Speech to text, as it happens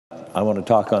I want to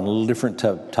talk on a little different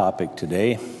topic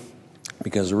today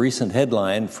because a recent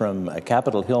headline from a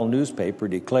Capitol Hill newspaper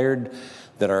declared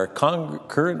that our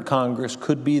current Congress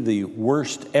could be the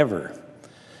worst ever.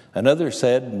 Another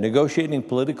said, negotiating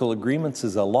political agreements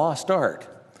is a lost art.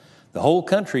 The whole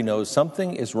country knows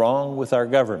something is wrong with our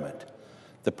government.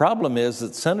 The problem is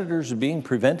that senators are being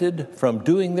prevented from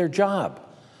doing their job.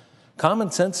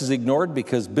 Common sense is ignored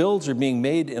because bills are being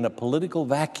made in a political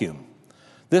vacuum.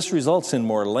 This results in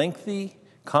more lengthy,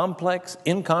 complex,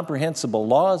 incomprehensible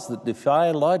laws that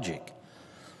defy logic.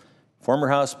 Former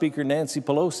House Speaker Nancy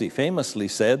Pelosi famously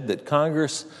said that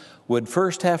Congress would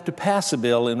first have to pass a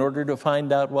bill in order to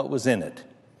find out what was in it.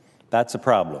 That's a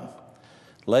problem.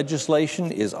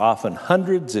 Legislation is often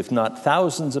hundreds, if not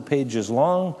thousands of pages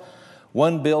long.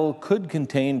 One bill could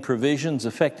contain provisions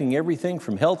affecting everything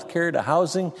from health care to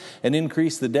housing and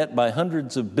increase the debt by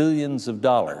hundreds of billions of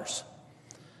dollars.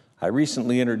 I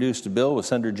recently introduced a bill with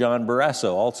Senator John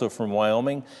Barrasso, also from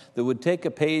Wyoming, that would take a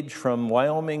page from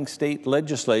Wyoming State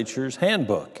Legislature's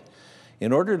handbook.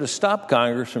 In order to stop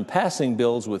Congress from passing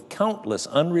bills with countless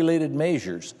unrelated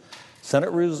measures,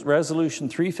 Senate Resolution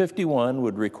 351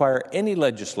 would require any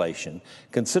legislation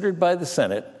considered by the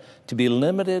Senate to be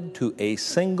limited to a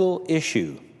single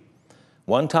issue.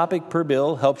 One topic per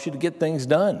bill helps you to get things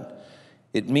done.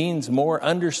 It means more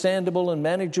understandable and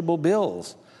manageable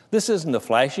bills. This isn't a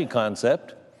flashy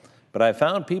concept, but I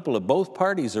found people of both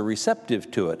parties are receptive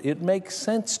to it. It makes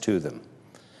sense to them.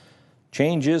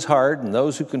 Change is hard, and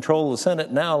those who control the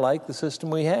Senate now like the system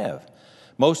we have.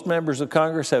 Most members of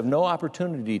Congress have no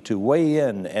opportunity to weigh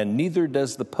in, and neither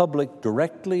does the public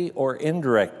directly or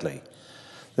indirectly.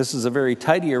 This is a very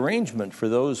tidy arrangement for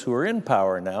those who are in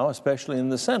power now, especially in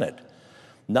the Senate.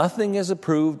 Nothing is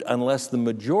approved unless the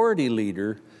majority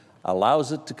leader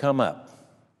allows it to come up.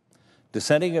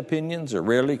 Dissenting opinions are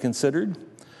rarely considered.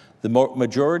 The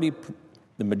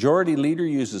majority leader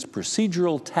uses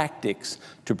procedural tactics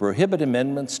to prohibit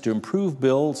amendments to improve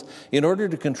bills in order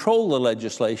to control the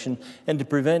legislation and to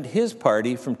prevent his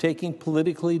party from taking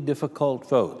politically difficult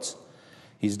votes.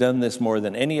 He's done this more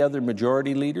than any other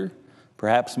majority leader,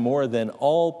 perhaps more than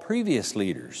all previous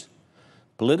leaders.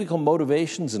 Political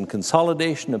motivations and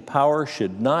consolidation of power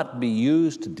should not be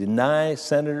used to deny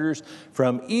senators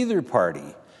from either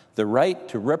party the right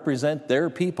to represent their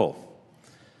people.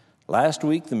 Last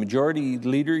week, the majority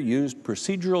leader used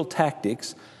procedural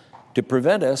tactics to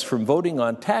prevent us from voting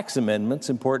on tax amendments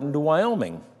important to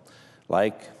Wyoming,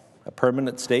 like a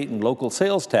permanent state and local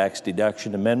sales tax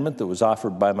deduction amendment that was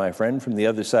offered by my friend from the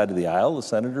other side of the aisle, the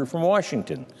senator from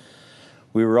Washington.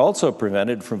 We were also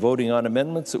prevented from voting on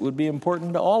amendments that would be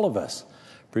important to all of us,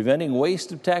 preventing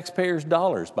waste of taxpayers'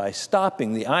 dollars by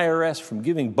stopping the IRS from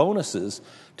giving bonuses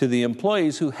to the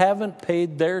employees who haven't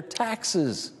paid their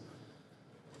taxes.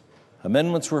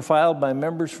 Amendments were filed by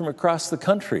members from across the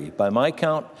country. By my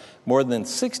count, more than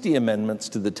 60 amendments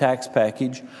to the tax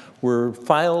package were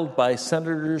filed by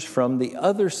senators from the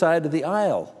other side of the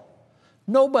aisle.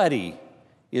 Nobody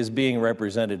is being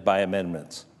represented by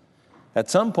amendments. At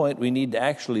some point, we need to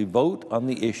actually vote on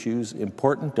the issues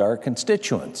important to our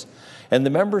constituents. And the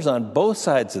members on both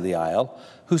sides of the aisle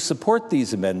who support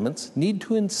these amendments need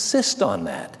to insist on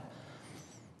that.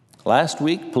 Last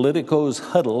week, Politico's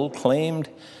huddle claimed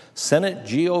Senate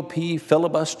GOP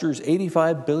filibusters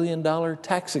 $85 billion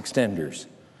tax extenders.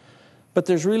 But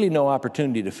there's really no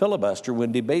opportunity to filibuster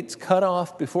when debate's cut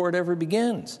off before it ever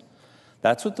begins.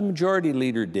 That's what the majority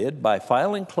leader did by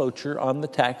filing cloture on the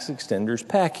tax extenders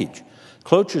package.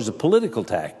 Cloture is a political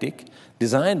tactic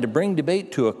designed to bring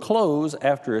debate to a close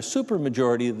after a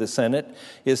supermajority of the Senate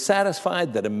is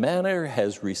satisfied that a matter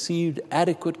has received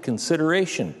adequate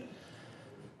consideration.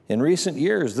 In recent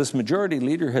years, this majority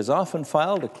leader has often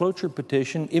filed a cloture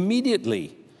petition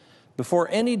immediately before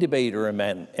any debate or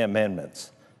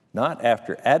amendments, not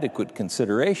after adequate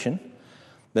consideration.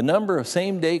 The number of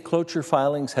same-day cloture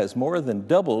filings has more than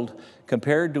doubled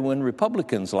compared to when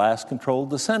Republicans last controlled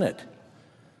the Senate.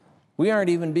 We aren't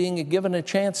even being given a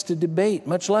chance to debate,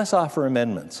 much less offer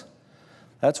amendments.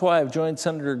 That's why I've joined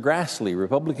Senator Grassley,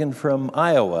 Republican from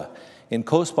Iowa, in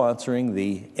co-sponsoring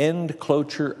the End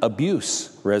Cloture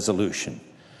Abuse resolution.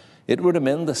 It would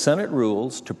amend the Senate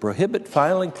rules to prohibit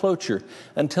filing cloture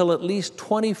until at least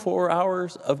 24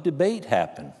 hours of debate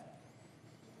happen.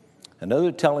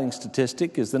 Another telling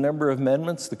statistic is the number of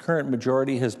amendments the current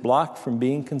majority has blocked from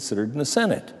being considered in the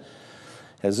Senate.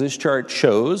 As this chart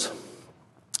shows,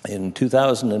 in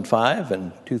 2005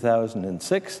 and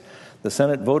 2006, the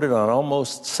Senate voted on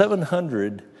almost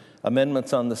 700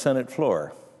 amendments on the Senate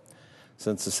floor.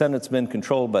 Since the Senate's been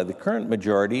controlled by the current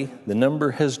majority, the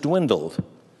number has dwindled.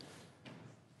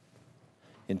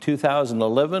 in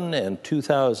 2011 and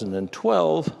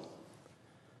 2012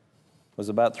 was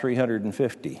about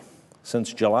 350.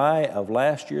 Since July of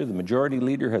last year, the majority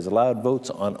leader has allowed votes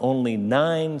on only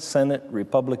 9 Senate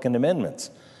Republican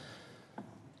amendments.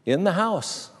 In the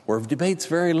House, where debate's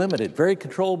very limited, very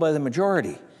controlled by the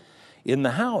majority, in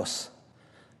the House,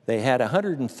 they had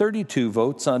 132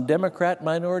 votes on Democrat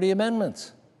minority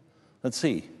amendments. Let's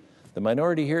see, the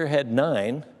minority here had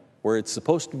 9, where it's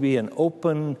supposed to be an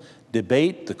open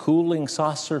debate, the cooling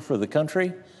saucer for the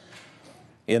country.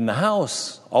 In the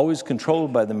House, always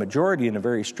controlled by the majority in a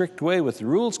very strict way with the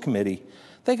Rules Committee,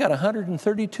 they got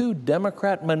 132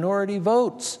 Democrat minority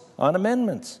votes on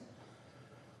amendments.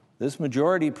 This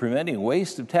majority preventing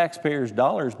waste of taxpayers'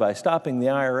 dollars by stopping the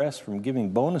IRS from giving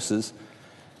bonuses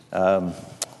doesn't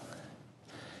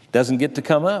get to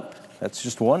come up. That's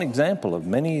just one example of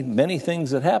many, many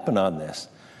things that happen on this.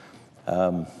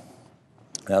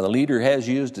 Now, the leader has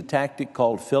used a tactic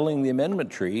called filling the amendment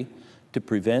tree to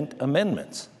prevent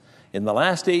amendments. In the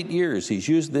last 8 years, he's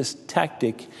used this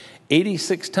tactic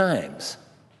 86 times,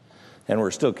 and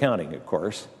we're still counting, of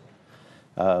course.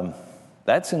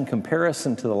 That's in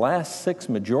comparison to the last 6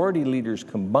 majority leaders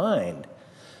combined,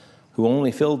 who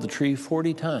only filled the tree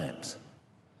 40 times.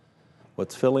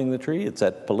 What's filling the tree? It's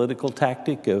that political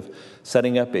tactic of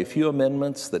setting up a few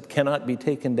amendments that cannot be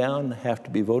taken down, have to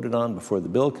be voted on before the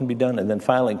bill can be done, and then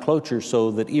filing cloture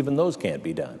so that even those can't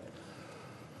be done.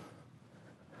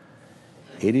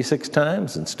 86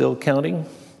 times and still counting.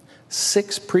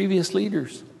 6 previous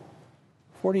leaders,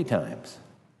 40 times.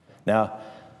 Now,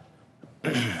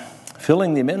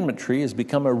 filling the amendment tree has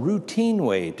become a routine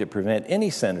way to prevent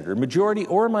any senator, majority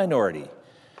or minority,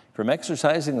 from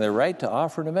exercising their right to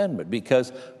offer an amendment,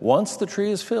 because once the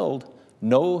tree is filled,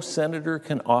 no senator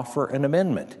can offer an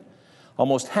amendment.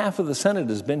 Almost half of the Senate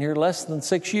has been here less than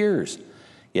 6 years.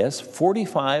 Yes,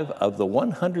 45 of the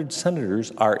 100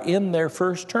 senators are in their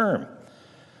first term.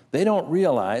 They don't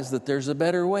realize that there's a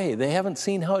better way. They haven't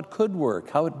seen how it could work,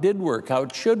 how it did work, how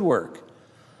it should work.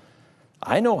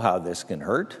 I know how this can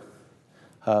hurt.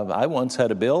 I once had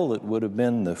a bill that would have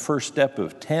been the first step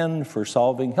of 10 for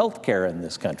solving health care in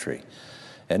this country,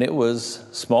 and it was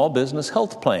small business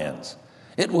health plans.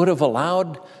 It would have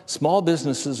allowed small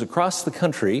businesses across the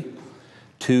country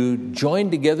to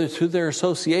join together through their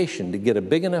association to get a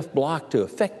big enough block to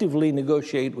effectively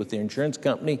negotiate with the insurance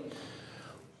company,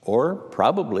 or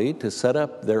probably to set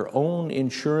up their own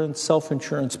insurance,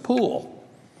 self-insurance pool.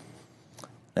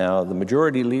 Now, the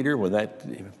majority leader, when that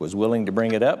was willing to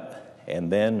bring it up,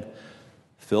 and then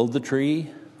filled the tree,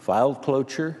 filed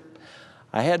cloture.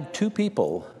 I had 2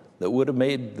 people that would have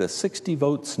made the 60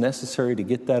 votes necessary to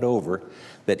get that over,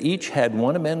 that each had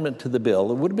 1 amendment to the bill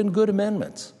that would have been good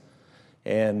amendments.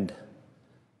 And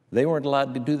they weren't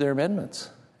allowed to do their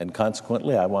amendments. And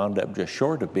consequently, I wound up just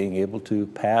short of being able to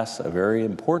pass a very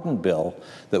important bill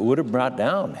that would have brought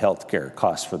down health care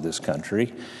costs for this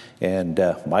country and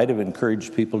might have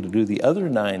encouraged people to do the other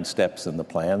 9 steps in the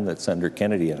plan that Senator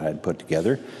Kennedy and I had put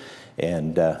together,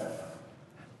 and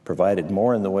provided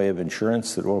more in the way of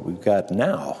insurance than what we've got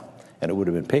now, and it would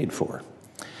have been paid for.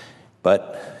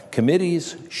 But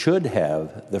committees should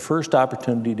have the first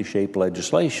opportunity to shape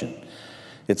legislation.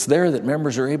 It's there that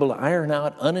members are able to iron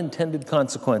out unintended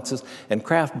consequences and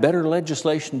craft better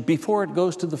legislation before it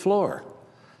goes to the floor.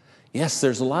 Yes,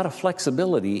 there's a lot of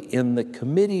flexibility in the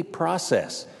committee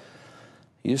process.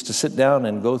 I used to sit down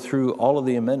and go through all of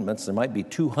the amendments. There might be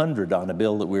 200 on a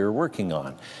bill that we were working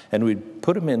on, and we'd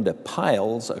put them into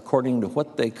piles according to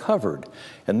what they covered,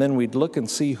 and then we'd look and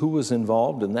see who was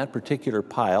involved in that particular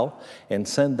pile and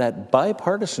send that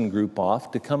bipartisan group off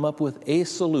to come up with a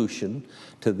solution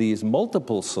to these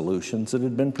multiple solutions that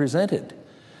had been presented.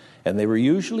 And they were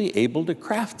usually able to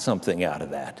craft something out of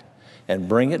that and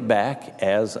bring it back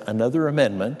as another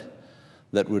amendment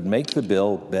that would make the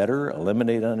bill better,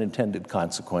 eliminate unintended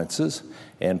consequences,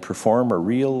 and perform a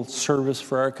real service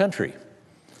for our country.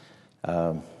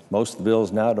 Most of the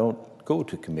bills now don't go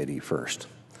to committee first.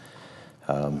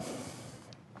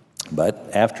 But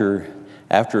after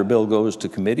a bill goes to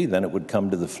committee, then it would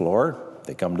come to the floor.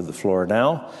 They come to the floor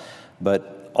now.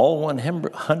 But all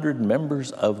 100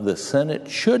 members of the Senate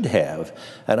should have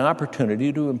an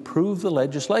opportunity to improve the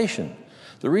legislation.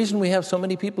 The reason we have so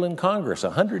many people in Congress,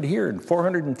 100 here and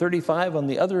 435 on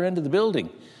the other end of the building,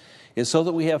 is so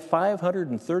that we have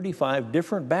 535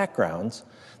 different backgrounds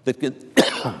that can,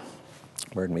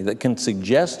 that can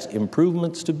suggest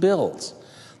improvements to bills,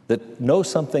 that know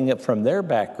something from their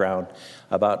background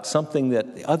about something that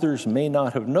others may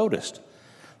not have noticed.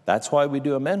 That's why we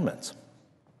do amendments.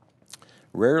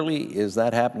 Rarely is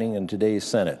that happening in today's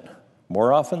Senate.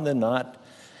 More often than not,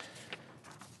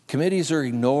 Committees are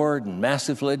ignored, and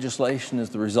massive legislation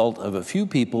is the result of a few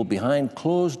people behind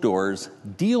closed doors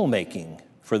deal-making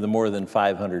for the more than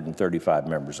 535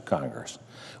 members of Congress.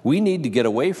 We need to get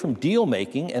away from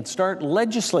deal-making and start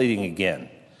legislating again.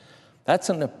 That's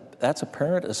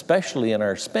apparent especially in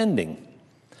our spending.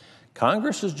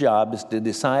 Congress's job is to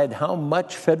decide how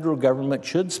much federal government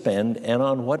should spend and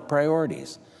on what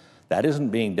priorities. That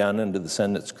isn't being done under the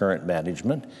Senate's current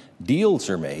management. Deals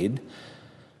are made.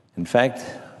 In fact,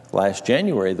 last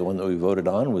January, the one that we voted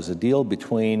on was a deal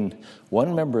between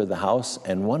one member of the House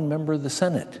and one member of the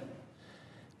Senate.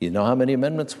 You know how many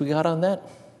amendments we got on that?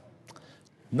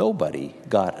 Nobody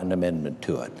got an amendment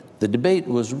to it. The debate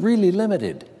was really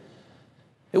limited.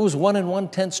 It was $1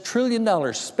 1/10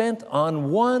 trillion spent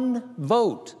on one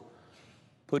vote,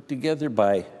 put together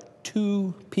by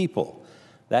two people.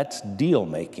 That's deal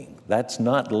making. That's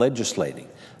not legislating.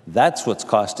 That's what's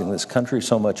costing this country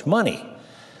so much money.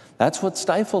 That's what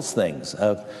stifles things.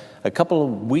 A couple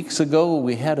of weeks ago,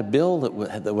 we had a bill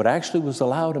that actually was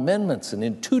allowed amendments, and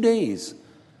in 2 days,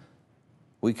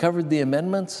 we covered the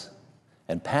amendments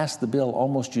and passed the bill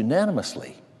almost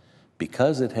unanimously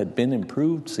because it had been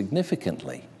improved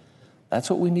significantly. That's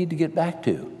what we need to get back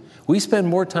to. We spend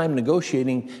more time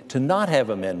negotiating to not have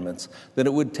amendments than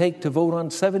it would take to vote on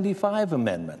 75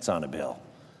 amendments on a bill.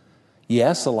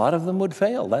 Yes, a lot of them would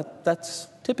fail. That's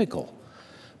typical.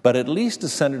 But at least a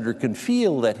senator can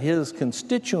feel that his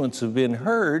constituents have been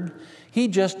heard. He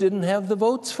just didn't have the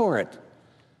votes for it.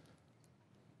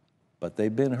 But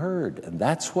they've been heard, and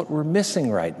that's what we're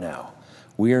missing right now.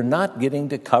 We are not getting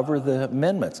to cover the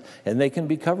amendments, and they can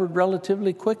be covered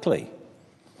relatively quickly.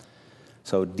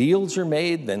 So deals are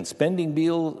made, then spending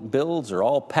bills are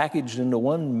all packaged into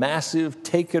one massive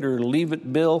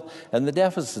take-it-or-leave-it bill, and the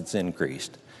deficit's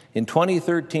increased. In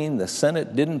 2013, the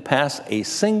Senate didn't pass a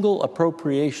single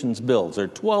appropriations bill. There are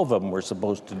 12 of them we're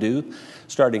supposed to do,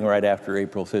 starting right after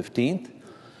April 15th.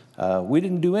 We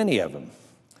didn't do any of them.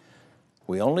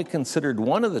 We only considered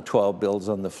one of the 12 bills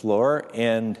on the floor,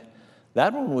 and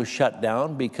that one was shut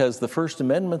down because the First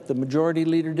Amendment the majority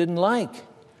leader didn't like.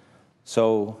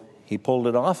 So he pulled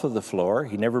it off of the floor.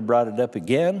 He never brought it up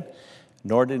again,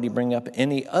 nor did he bring up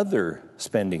any other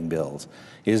spending bills.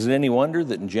 Is it any wonder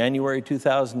that in January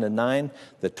 2009,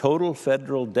 the total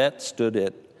federal debt stood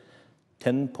at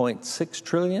 $10.6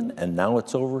 trillion, and now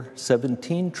it's over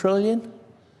 $17 trillion?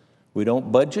 We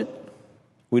don't budget.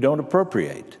 We don't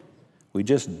appropriate. We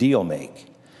just deal make.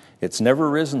 It's never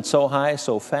risen so high,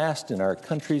 so fast in our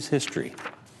country's history.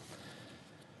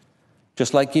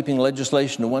 Just like keeping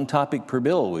legislation to one topic per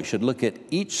bill, we should look at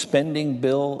each spending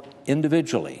bill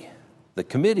individually. The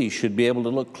committee should be able to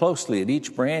look closely at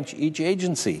each branch, each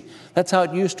agency. That's how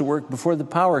it used to work before the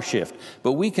power shift.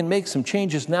 But we can make some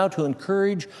changes now to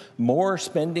encourage more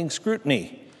spending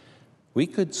scrutiny. We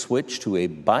could switch to a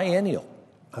biennial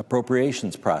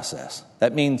appropriations process.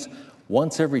 That means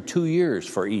once every 2 years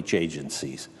for each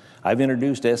agency. I've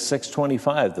introduced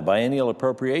S-625, the Biennial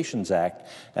Appropriations Act,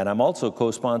 and I'm also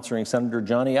co-sponsoring Senator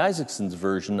Johnny Isakson's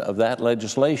version of that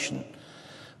legislation.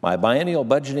 My biennial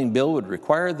budgeting bill would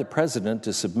require the president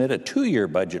to submit a 2-year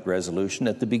budget resolution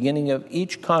at the beginning of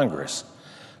each Congress.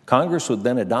 Congress would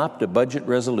then adopt a budget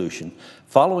resolution.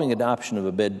 Following adoption of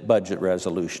a budget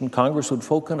resolution, Congress would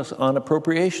focus on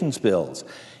appropriations bills.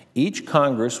 Each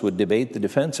Congress would debate the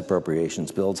defense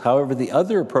appropriations bills. However, the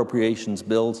other appropriations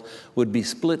bills would be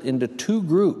split into two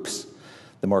groups.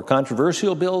 The more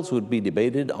controversial bills would be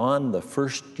debated on the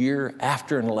first year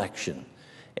after an election,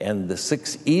 and the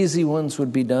 6 easy ones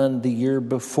would be done the year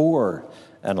before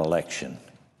an election.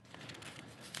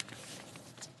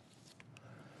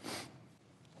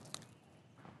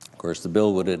 Of course, the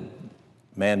bill would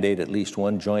mandate at least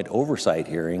one joint oversight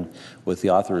hearing with the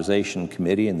Authorization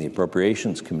Committee and the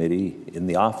Appropriations Committee in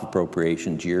the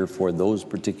off-appropriations year for those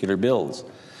particular bills.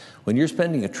 When you're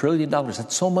spending $1 trillion,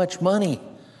 that's so much money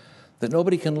that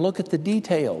nobody can look at the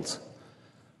details.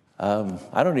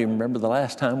 I don't even remember the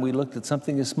last time we looked at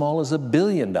something as small as $1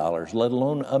 billion, let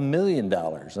alone $1 million.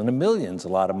 And $1 million's a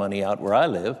lot of money out where I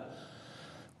live.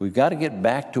 We've got to get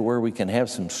back to where we can have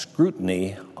some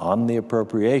scrutiny on the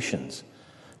appropriations,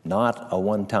 not a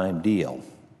one-time deal.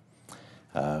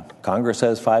 Congress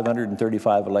has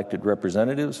 535 elected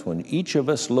representatives. When each of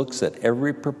us looks at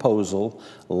every proposal,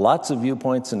 lots of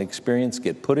viewpoints and experience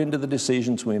get put into the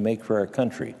decisions we make for our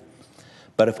country.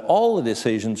 But if all the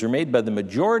decisions are made by the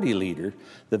majority leader,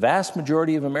 the vast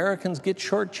majority of Americans get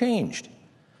shortchanged.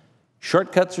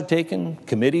 Shortcuts are taken,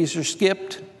 committees are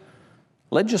skipped.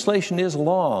 Legislation is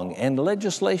long, and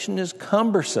legislation is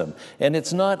cumbersome, and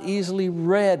it's not easily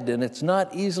read, and it's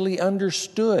not easily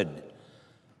understood.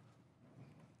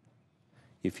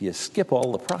 If you skip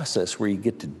all the process where you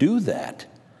get to do that,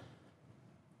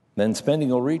 then spending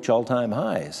will reach all-time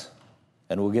highs,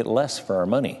 and we'll get less for our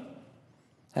money.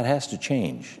 That has to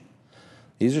change.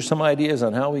 These are some ideas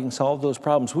on how we can solve those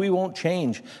problems. We won't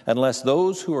change unless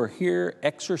those who are here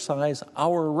exercise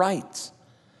our rights.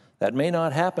 That may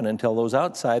not happen until those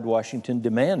outside Washington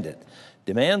demand it.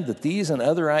 Demand that these and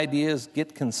other ideas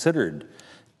get considered.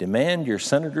 Demand your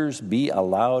senators be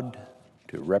allowed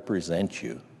to represent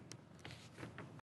you.